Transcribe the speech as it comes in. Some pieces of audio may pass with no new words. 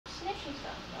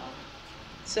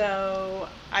So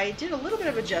I did a little bit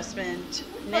of adjustment.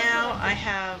 Now I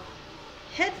have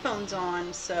headphones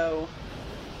on, so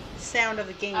the sound of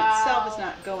the game itself is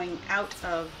not going out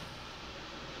of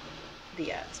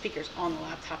the speakers on the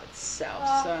laptop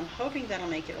itself. So I'm hoping that'll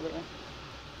make it a little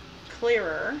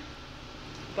clearer.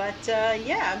 But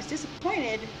yeah, I was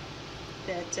disappointed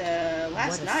that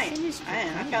last night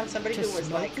I found somebody who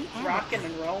was like rocking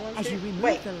and rolling. As you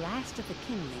remove the last of the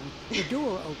kindling, the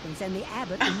door opens and the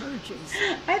abbot emerges.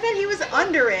 I thought he was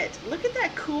under it. Look at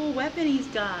that cool weapon he's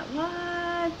got.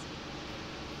 What?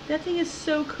 That thing is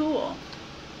so cool.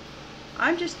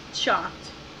 I'm just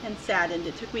shocked and saddened.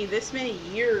 It took me this many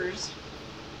years,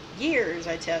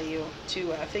 I tell you,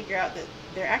 to figure out that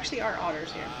there actually are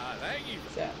otters here. Thank you.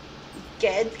 So,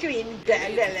 get queen.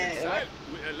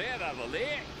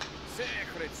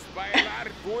 Sacred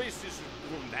spider voices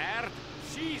from there.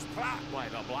 She's trapped by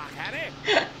the black honey.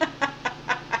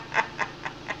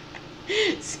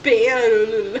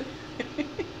 Spiral.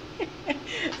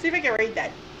 See if I can read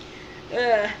that.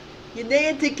 You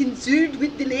need to consult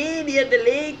with the lady at the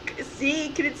lake.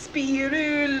 Sacred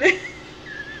spiral.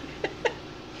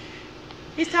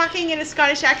 He's talking in a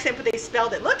Scottish accent, but they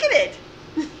spelled it. Look at it.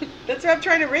 That's what I'm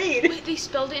trying to read. Wait, they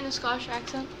spelled it in a Scottish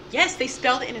accent? Yes, they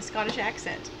spelled it in a Scottish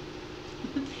accent.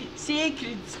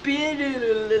 Sacred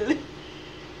spiral.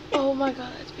 Oh my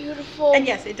god, that's beautiful. And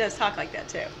yes, it does talk like that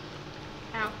too.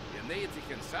 Ow. You need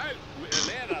to consult with the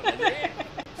lady at the lake.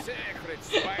 Sacred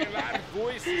spider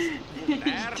voices from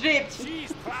there. Tripped.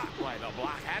 She's trapped by the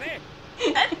black honey.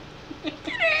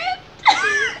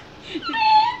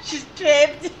 She's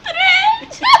tripped.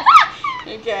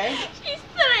 Okay. She's To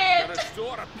tripped.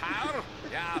 restore a power,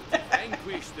 you have to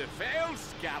vanquish the foul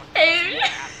Skirkers.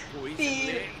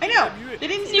 I know. They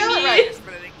didn't spell it right.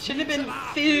 Shouldn't have been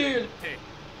food.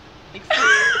 Like food.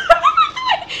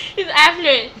 It's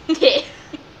affluent.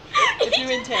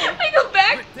 Affluente. I go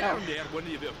back. Down there when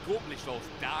you've accomplished those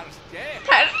stars,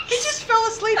 He just fell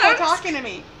asleep while talking to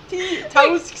me.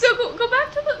 Toast. So go back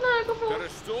to the. No, go To forward.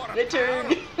 restore a Return.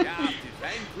 power, you have to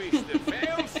vanquish the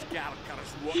foul Skirkers.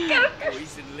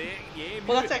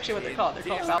 Well, that's actually what they're called. They're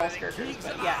called foul Skirkers,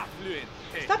 but yeah.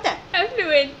 Stop that.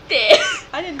 Affluent.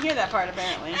 I didn't hear that part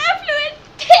apparently. Affluent.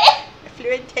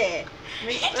 Affluente.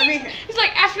 Let me hear. It's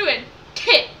like affluent.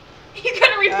 He's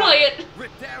gonna replay it.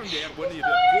 Down there when you've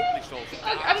accomplished those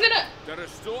stars, I'm gonna. to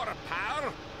restore a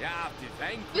power, you have to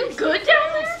vanquish You the good down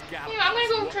foul there? Skirkers. Yeah, I'm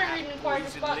gonna go try and read an inquiry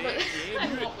spot, but I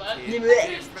don't know that.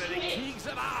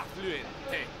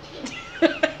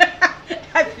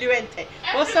 Affluente.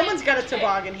 Well, someoe's got a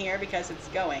toboggan here because it's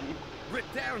going.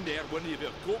 Down there when you've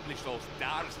accomplished those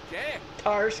stars,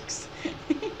 Tarsks.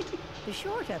 The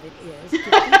short of it is to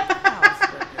defeat the house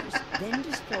workers, then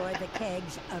destroy the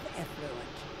kegs of effluent.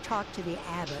 Talk to the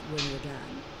abbot when you're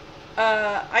done.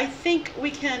 I think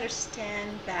we can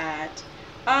understand that.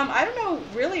 I don't know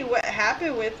really what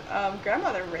happened with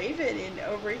Grandmother Raven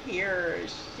over here.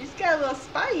 She's got a little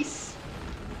spice.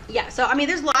 Yeah, so I mean,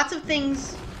 there's lots of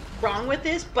things wrong with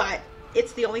this, but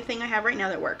it's the only thing I have right now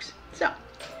that works. So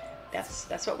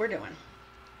that's what we're doing.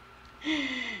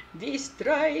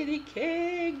 Destroy the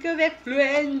keg of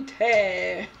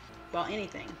effluente. Well,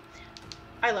 anything.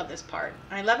 I love this part.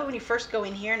 I love it when you first go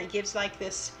in here and it gives like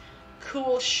this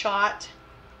cool shot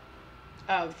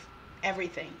of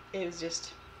everything. It was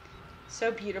just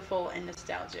so beautiful and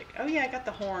nostalgic. Oh yeah, I got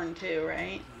the horn too,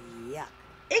 right? Yuck.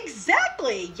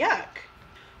 Exactly, yuck.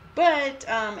 But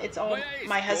it's all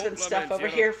my husband's stuff over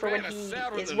here for when he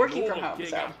is working from home,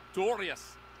 so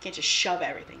can't just shove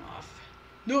everything off.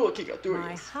 No, King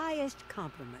My highest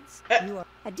compliments.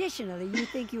 Additionally, you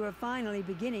think you are finally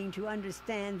beginning to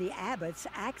understand the abbot's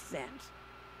accent.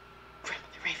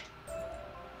 Grandmother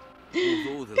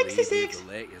Raven. Although the Pixie lady of Six. the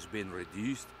lake has been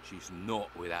reduced, she's not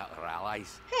without her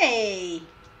allies. Hey.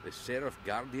 The Seraph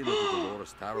Guardian of the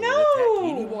Dolores Tower will No.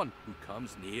 attack anyone who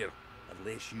comes near,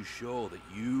 unless you show that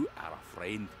you are a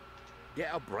friend. Get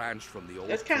a branch from the old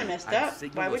That's kinda tree messed and up.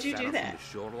 signal Why the would you do Seraph that? from the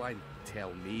shoreline.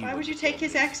 Tell me. Why when would you the take storm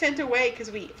his is. accent away?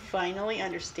 Because we finally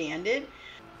understand it.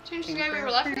 Changed the guy we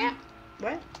were laughing at?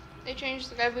 What? They changed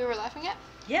the guy we were laughing at?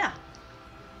 Yeah.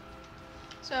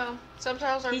 So,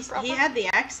 subtitles are proper? He had the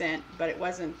accent, but it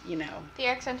wasn't, you know. The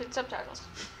accented subtitles.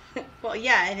 Well,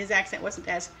 yeah, and his accent wasn't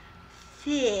as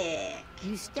thick.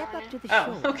 You step up to the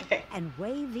Oh, shore okay. and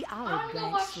wave the I'm olive gonna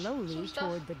branch watch slowly some stuff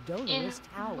toward the In Dolores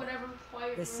Tower. whatever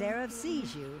quiet The room. seraph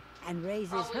sees you and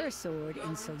raises her sword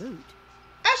in salute.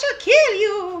 I shall kill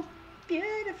you.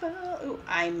 Beautiful. Ooh,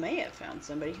 I may have found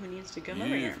somebody who needs to come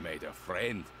over here. You've made a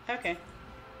friend. Okay.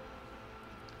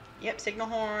 Yep, signal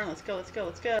horn. Let's go, let's go,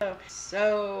 let's go.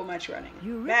 So much running.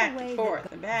 You rip Back away and the forth gu-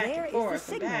 and back there and is the forth and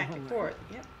signal back and horn. forth.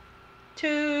 Yep.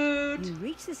 Toot. You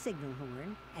reach the signal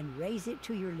horn and raise it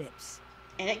to your lips.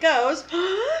 And it goes.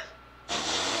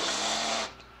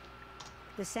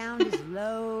 The sound is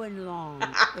low and long.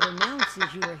 It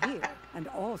announces you are here and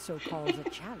also calls a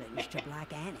challenge to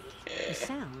Black Annie. The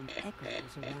sound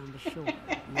echoes around the shore.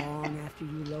 Long after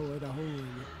you lower the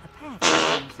horn, a path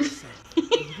reveals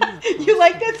itself. You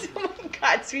like that? Oh my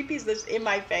God, Sweepy's just in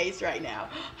my face right now.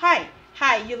 Hi,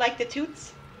 you like the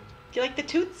toots? Do you like the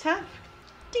toots, huh?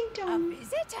 Ding dong. A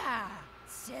visitor!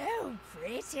 So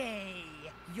pretty!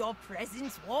 Your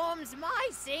presence warms my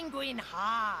sanguine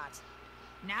heart.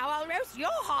 Now I'll roast your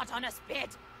heart on a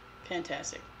spit.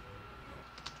 Fantastic.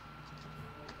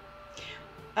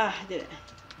 I did it.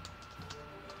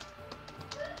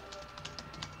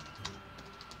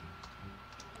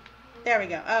 There we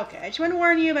go. Okay, I just want to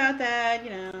warn you about that, you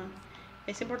know.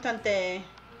 Es importante.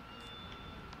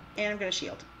 And I'm going to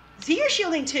shield. See, you're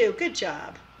shielding too. Good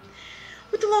job.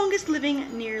 With the longest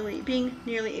living being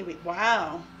nearly a week.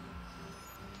 Wow.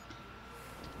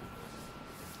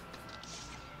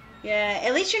 Yeah,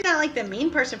 at least you're not like the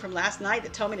mean person from last night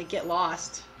that told me to get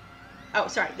lost. Oh,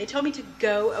 sorry. They told me to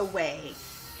go away.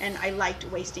 And I liked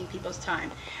wasting people's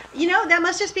time. You know, that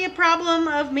must just be a problem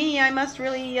of me. I must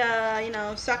really, you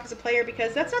know, suck as a player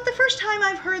because that's not the first time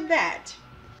I've heard that.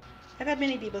 I've had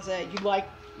many people say, you like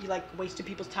wasting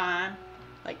people's time.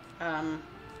 Like,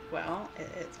 well,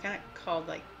 it's kind of called,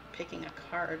 like, picking a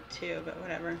card, too, but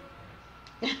whatever.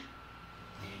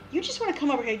 You just want to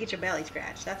come over here and get your belly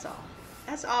scratched. That's all.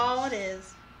 That's all it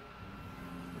is.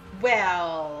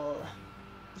 Well,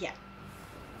 yeah.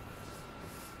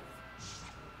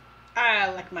 I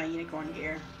like my unicorn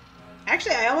gear.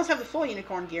 Actually, I almost have the full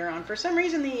unicorn gear on. For some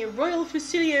reason, the Royal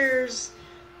Fusiliers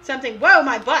something. Whoa,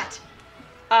 my butt!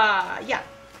 Yeah.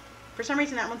 For some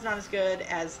reason, that one's not as good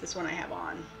as this one I have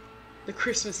on. The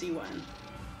Christmassy one.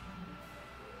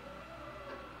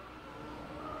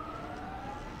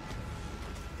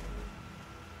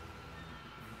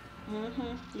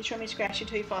 You show me scratch you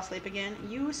till you fall asleep again.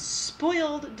 You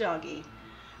spoiled doggy.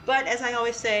 But as I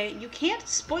always say, you can't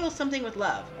spoil something with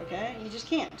love, okay? You just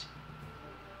can't.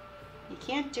 You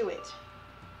can't do it.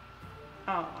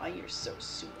 Aw, you're so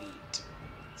sweet.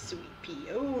 Sweet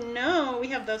pea. Oh no, we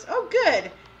have those. Oh,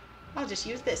 good. I'll just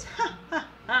use this. Ha ha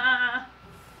ha.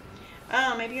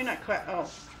 Oh, maybe you're not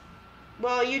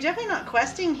well, you're definitely not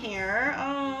questing here.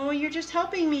 Oh, you're just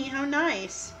helping me. How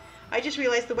nice. I just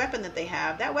realized the weapon that they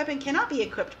have. That weapon cannot be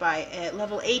equipped by a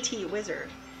level 80 wizard.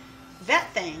 That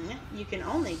thing you can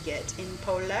only get in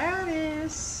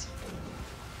Polaris.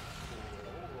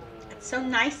 It's so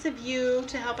nice of you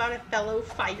to help out a fellow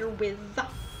fire whiz.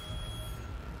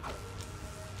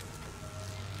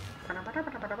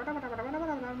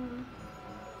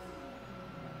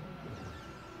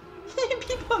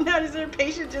 People notice they're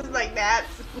patient just like that.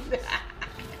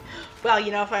 Well,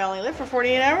 you know, if I only live for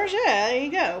 48 hours, yeah, there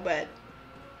you go. But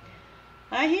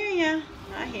I hear ya.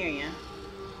 I hear ya.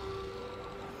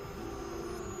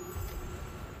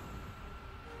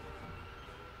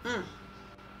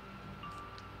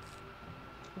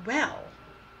 Well.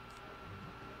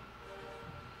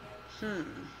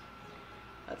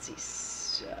 Let's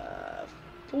see.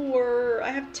 4. I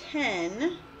have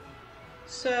 10.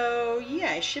 So,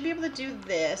 yeah, I should be able to do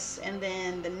this. And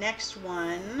then the next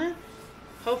one,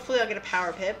 hopefully I'll get a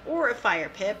power pip or a fire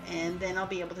pip. And then I'll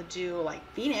be able to do, like,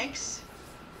 Phoenix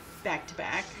back to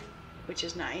back, which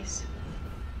is nice.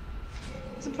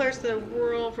 Some players to the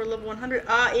world for level 100.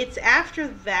 It's after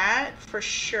that for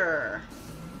sure.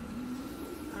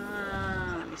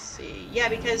 Let me see. Yeah,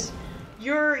 because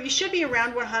you should be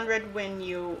around 100 when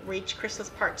you reach Chrysalis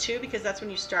Part 2, because that's when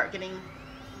you start getting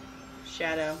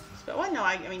Shadow. But well, no,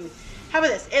 I mean, how about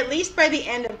this? At least by the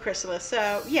end of Chrysalis.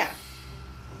 So yeah,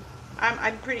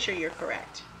 I'm pretty sure you're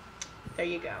correct. There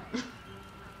you go.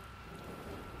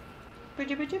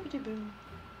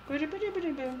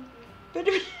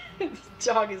 This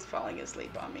dog is falling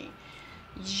asleep on me.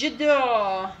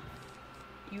 J'adore.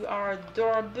 You are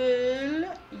adorable.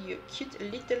 You cute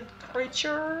little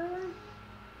creature.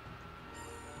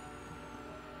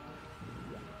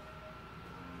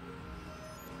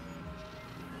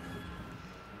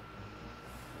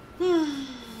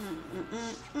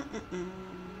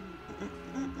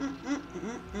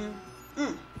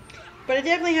 But I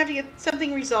definitely have to get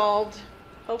something resolved.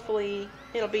 Hopefully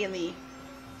it'll be in the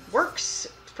works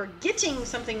for getting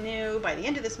something new by the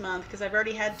end of this month, because I've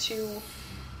already had to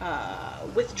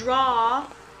withdraw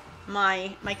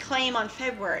my claim on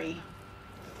February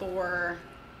for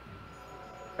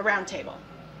a round table.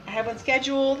 I have one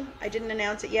scheduled. I didn't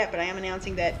announce it yet, but I am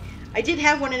announcing that I did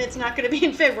have one, and it's not going to be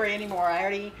in February anymore.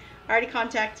 I already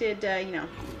contacted, you know,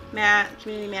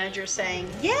 community manager saying,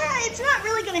 yeah, it's not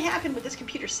really going to happen with this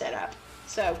computer setup.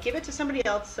 So give it to somebody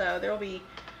else. So there will be,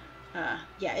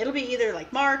 yeah, it'll be either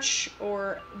like March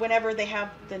or whenever they have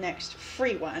the next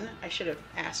free one. I should have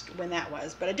asked when that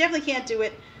was, but I definitely can't do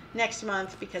it next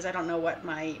month because I don't know what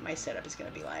my setup is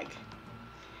going to be like.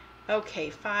 Okay,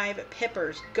 5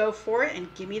 Pippers. Go for it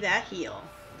and give me that heal.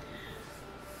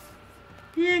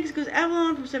 Next goes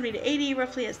Avalon from 70 to 80,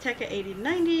 roughly Azteca 80 to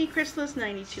 90, Chrysalis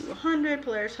 90 to 100,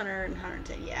 Polaris 100 and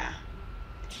 110. Yeah.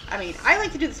 I mean, I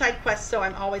like to do the side quests, so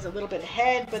I'm always a little bit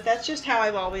ahead, but that's just how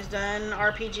I've always done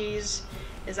RPGs,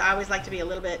 is I always like to be a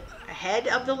little bit ahead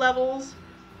of the levels.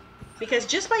 Because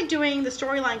just by doing the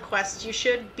storyline quests, you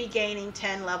should be gaining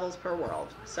 10 levels per world.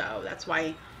 So that's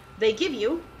why they give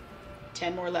you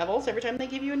 10 more levels every time they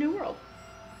give you a new world.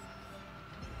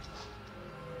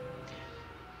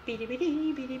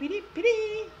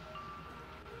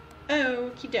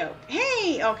 Okie doke.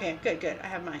 Hey! Okay, good. I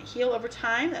have my heal over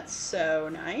time. That's so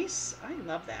nice. I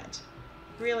love that.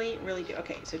 Really, really do.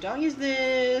 Okay, so don't use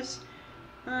this.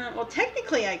 Well,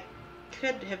 technically, I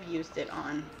could have used it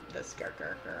on the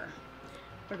Skirker.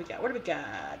 What do we got? What do we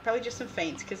got? Probably just some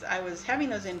feints, because I was having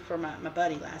those in for my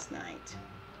buddy last night.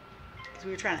 Because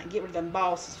we were trying to get rid of them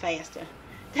bosses faster.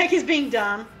 Tech is being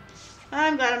dumb.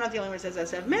 I'm glad I'm not the only one who says that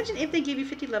stuff. Imagine if they give you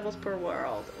 50 levels per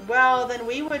world. Well, then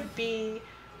we would be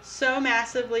so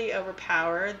massively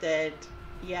overpowered that,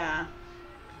 yeah.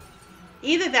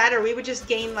 Either that or we would just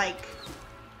gain, like,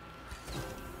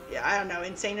 I don't know,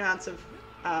 insane amounts of,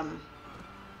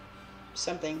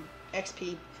 something.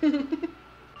 XP.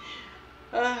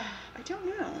 I don't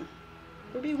know.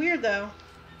 It would be weird, though.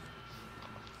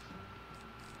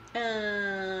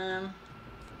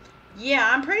 Yeah,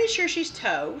 I'm pretty sure she's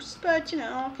toast, but, you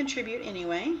know, I'll contribute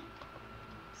anyway.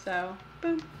 So,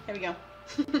 boom. There we go.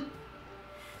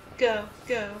 Go,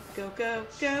 go, go, go,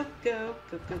 go, go,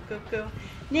 go, go, go, go.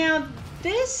 Now,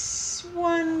 this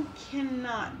one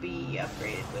cannot be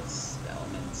upgraded with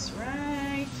spellments,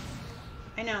 right?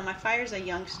 I know, my fire's a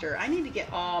youngster. I need to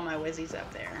get all my Wizzies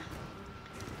up there.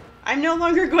 I'm no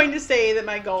longer going to say that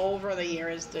my goal for the year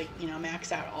is to, you know,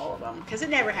 max out all of them, because it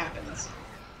never happens.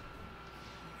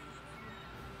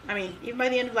 I mean, even by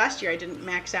the end of last year, I didn't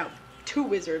max out 2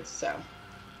 wizards, so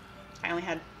I only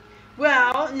had...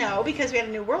 Well, no, because we had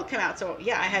a new world come out, so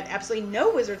yeah, I had absolutely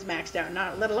no wizards maxed out,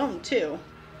 not let alone 2.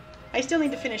 I still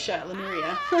need to finish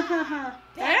Lemuria.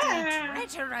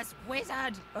 Treacherous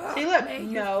wizard! See, look, May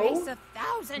you no, face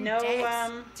 1,000 deaths. what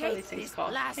are Take these things this called?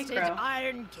 blasted Hey, Crow.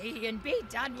 iron key and be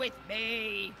done with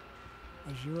me.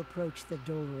 As you approach the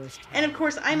dolorous tower, And of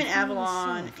course, I'm in you feel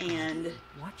Avalon yourself and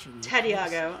watching you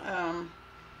Tadiago.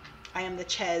 I am the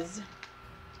Ches.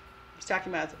 He's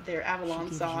talking about their Avalon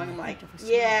gives song. you I'm a like, hint of a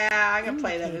yeah, sign, I'm gonna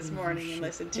play that this indicating you morning and should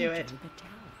listen to enter it. the tower.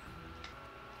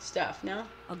 Stuff, no?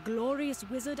 A glorious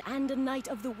wizard and a knight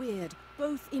of the weird,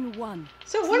 both in one.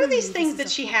 So what are these Clearly, things this that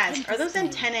is a she has? Are those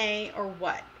portentous tale. antennae or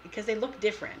what? Because they look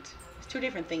different. It's 2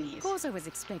 different thingies. Of course I was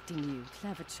expecting you,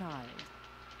 clever child.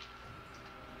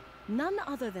 None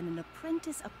other than an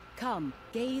apprentice of... Come,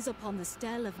 gaze upon the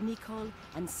stele of Nicole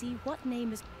and see what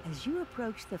name is... As you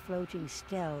approach the floating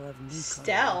stele of Nicole,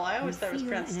 Stele? I always you thought it was feel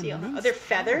pronounced an steel. immense Are there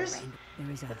feathers? power, and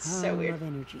there is a That's hum so weird. of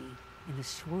energy and a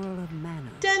swirl of mana.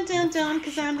 Dun dun and a dun,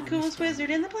 because flash I'm the on coolest stone. wizard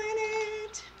in the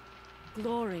planet.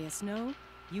 glorious, no?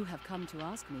 You have come to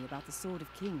ask me about the Sword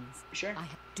of Kings. Sure.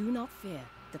 Do not fear.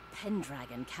 The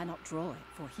Pendragon cannot draw it,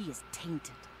 for he is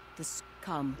tainted.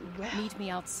 Come, Well. meet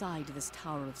me outside this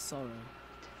Tower of Sorrow.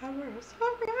 Tower of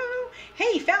Sorrow.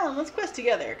 Hey, Fallon, let's quest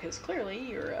together, because clearly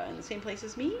you're in the same place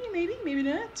as me. Maybe, maybe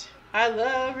not. I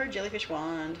love her jellyfish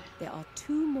wand. There are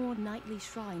 2 more nightly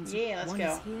shrines. Yeah, let's One go.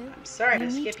 is here. I'm sorry to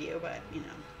You need skip you, but, you know.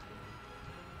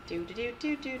 Do.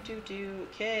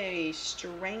 Okay,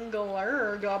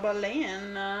 Strangler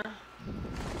Goblin.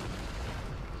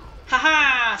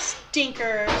 Haha,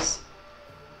 stinkers.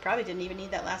 Probably didn't even need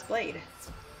that last blade.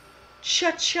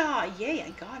 Cha-cha, yay, I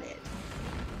got it.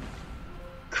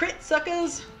 Crit,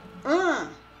 suckers.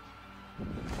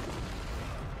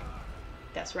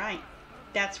 That's right.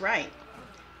 That's right.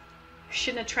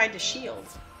 Shouldn't have tried to shield.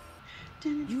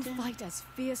 You fight as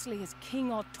fiercely as King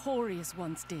Artorius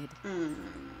once did.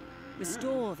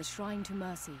 Restore the shrine to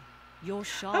mercy. Your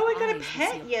sharp Oh, I got a eyes will see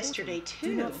pet portal. yesterday, Do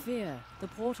too. not fear. The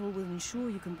portal will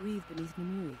ensure you can breathe beneath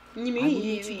Nimue. Nimue, I will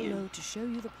meet you yeah. below to show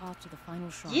you the path to the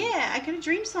final shrine. Yeah, I could have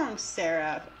dream song,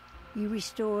 Sarah. You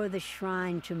restore the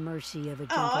shrine to mercy of a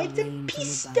Oh, gentle it's a rain from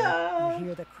beasto. above. You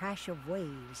hear the crash of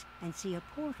waves and see a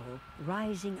portal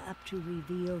rising up to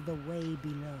reveal the way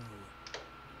below.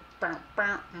 Bow,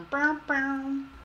 bow, bow, bow.